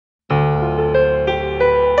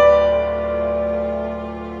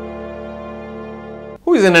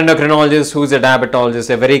is an endocrinologist? Who is a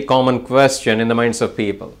diabetologist? A very common question in the minds of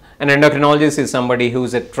people. An endocrinologist is somebody who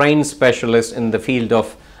is a trained specialist in the field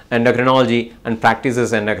of endocrinology and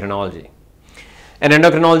practices endocrinology. An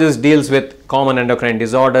endocrinologist deals with common endocrine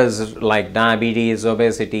disorders like diabetes,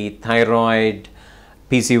 obesity, thyroid,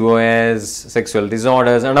 PCOS, sexual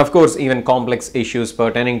disorders, and of course even complex issues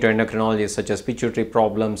pertaining to endocrinology such as pituitary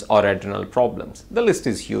problems or adrenal problems. The list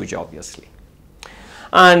is huge, obviously.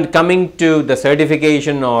 And coming to the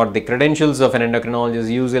certification or the credentials of an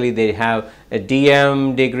endocrinologist, usually they have a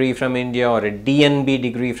DM degree from India or a DNB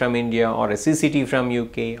degree from India or a CCT from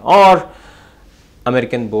UK or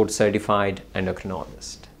American board certified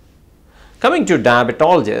endocrinologist. Coming to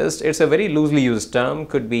diabetologist, it's a very loosely used term,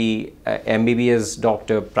 could be a MBBS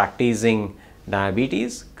doctor practicing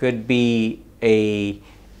diabetes, could be a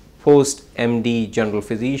post MD general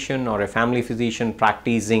physician or a family physician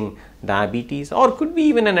practicing diabetes, or could be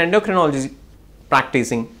even an endocrinologist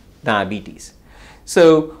practicing diabetes.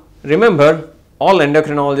 So remember, all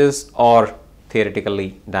endocrinologists are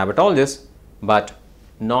theoretically diabetologists, but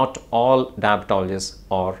not all diabetologists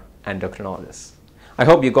are endocrinologists. I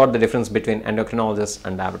hope you got the difference between endocrinologists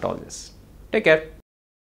and diabetologists. Take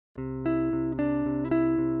care.